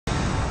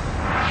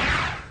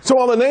So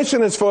while the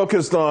nation is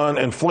focused on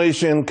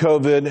inflation,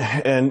 COVID,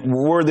 and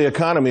where the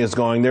economy is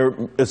going, there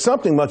is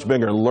something much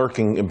bigger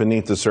lurking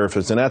beneath the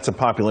surface, and that's a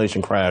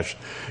population crash.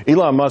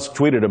 Elon Musk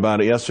tweeted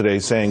about it yesterday,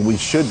 saying we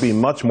should be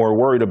much more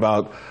worried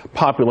about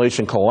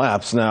population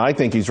collapse. Now, I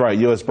think he's right.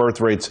 U.S. birth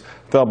rates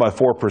fell by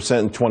 4%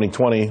 in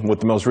 2020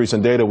 with the most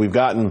recent data we've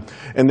gotten,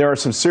 and there are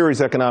some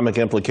serious economic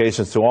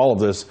implications to all of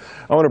this.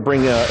 I want to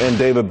bring in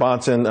David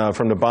Bahnsen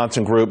from the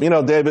Bahnsen Group. You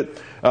know,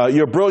 David,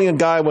 you're a brilliant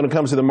guy when it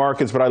comes to the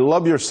markets, but I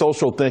love your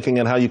social thinking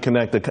and how you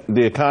connect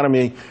the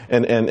economy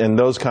and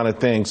those kind of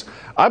things.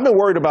 I've been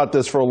worried about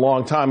this for a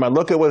long time. I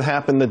look at what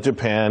happened in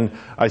Japan.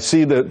 I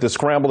see the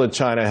scramble that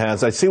China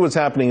has. I see what's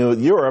happening with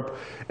Europe.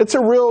 It's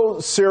a real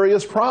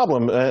serious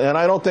problem, and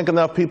I don't think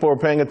enough people are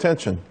paying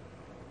attention.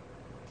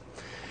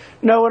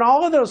 No, and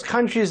all of those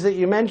countries that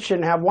you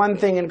mentioned have one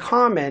thing in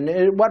common.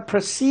 What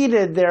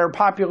preceded their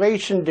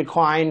population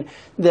decline,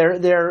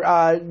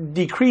 their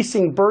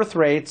decreasing birth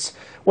rates,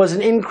 was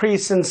an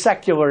increase in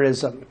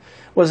secularism,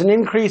 was an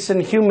increase in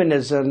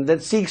humanism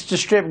that seeks to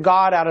strip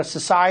God out of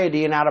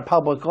society and out of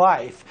public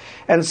life.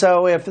 And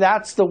so if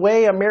that's the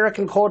way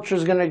American culture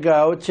is going to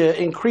go, to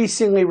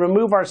increasingly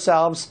remove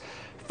ourselves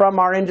from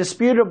our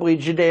indisputably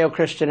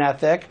Judeo-Christian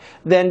ethic,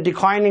 then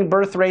declining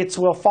birth rates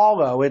will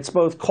follow. It's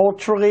both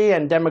culturally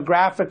and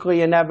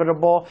demographically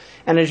inevitable.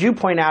 And as you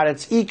point out,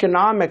 it's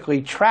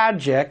economically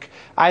tragic.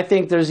 I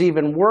think there's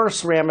even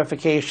worse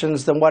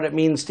ramifications than what it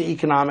means to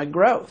economic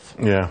growth.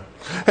 Yeah.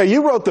 Hey,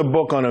 you wrote the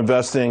book on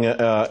investing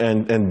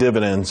and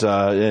dividends.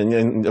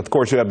 And of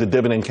course, you have the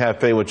Dividend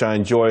Cafe, which I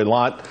enjoy a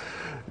lot.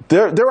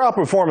 They're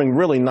outperforming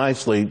really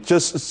nicely.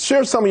 Just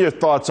share some of your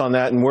thoughts on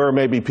that and where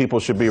maybe people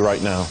should be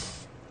right now.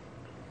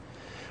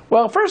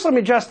 Well, first let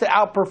me address the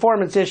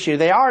outperformance issue.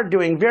 They are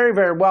doing very,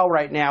 very well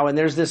right now, and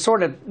there's this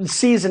sort of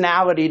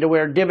seasonality to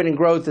where dividend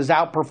growth is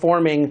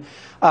outperforming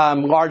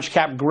large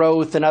cap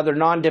growth and other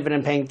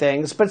non-dividend paying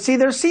things. But see,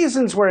 there's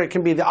seasons where it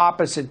can be the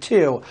opposite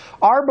too.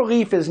 Our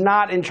belief is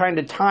not in trying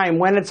to time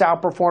when it's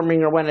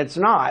outperforming or when it's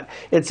not.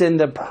 It's in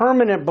the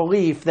permanent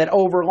belief that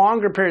over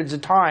longer periods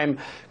of time,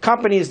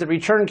 companies that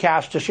return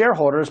cash to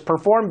shareholders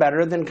perform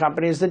better than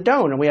companies that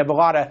don't. And we have a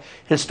lot of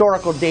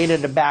historical data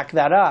to back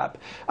that up.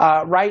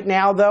 Right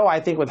now, though, I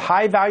think with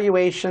high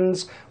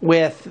valuations,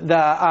 with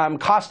the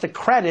cost of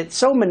credit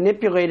so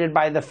manipulated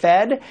by the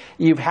Fed,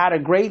 you've had a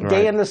great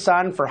day in the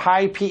sun for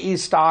high PE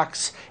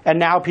stocks, and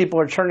now people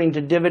are turning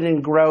to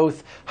dividend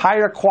growth,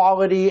 higher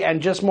quality,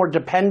 and just more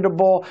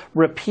dependable,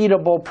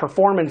 repeatable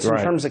performance in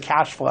terms of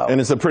cash flow. And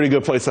it's a pretty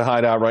good place to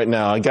hide out right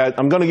now.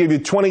 I'm going to give you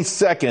 20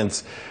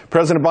 seconds.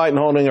 President Biden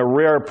holding a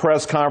rare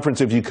press conference.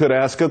 If you could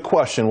ask a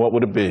question, what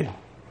would it be?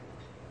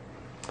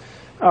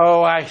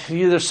 Oh,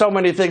 there's so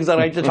many things I'd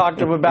like to talk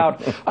to him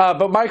about.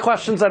 But my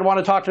questions I'd want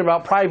to talk to him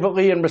about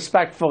privately and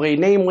respectfully.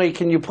 Namely,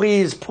 can you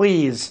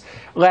please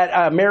let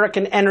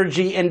American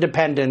energy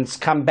independence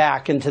come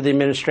back into the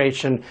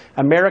administration?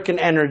 American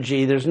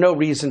energy, there's no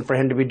reason for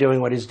him to be doing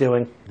what he's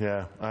doing.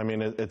 Yeah, I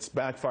mean, it's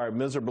backfired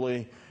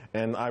miserably.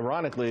 And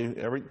ironically,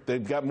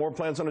 they've got more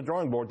plans on the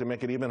drawing board to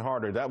make it even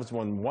harder. That was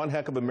one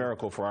heck of a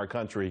miracle for our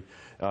country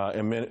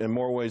in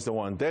more ways than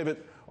one. David,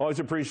 always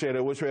appreciate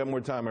it. Wish we had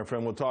more time, my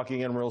friend. We'll talk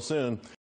again real soon.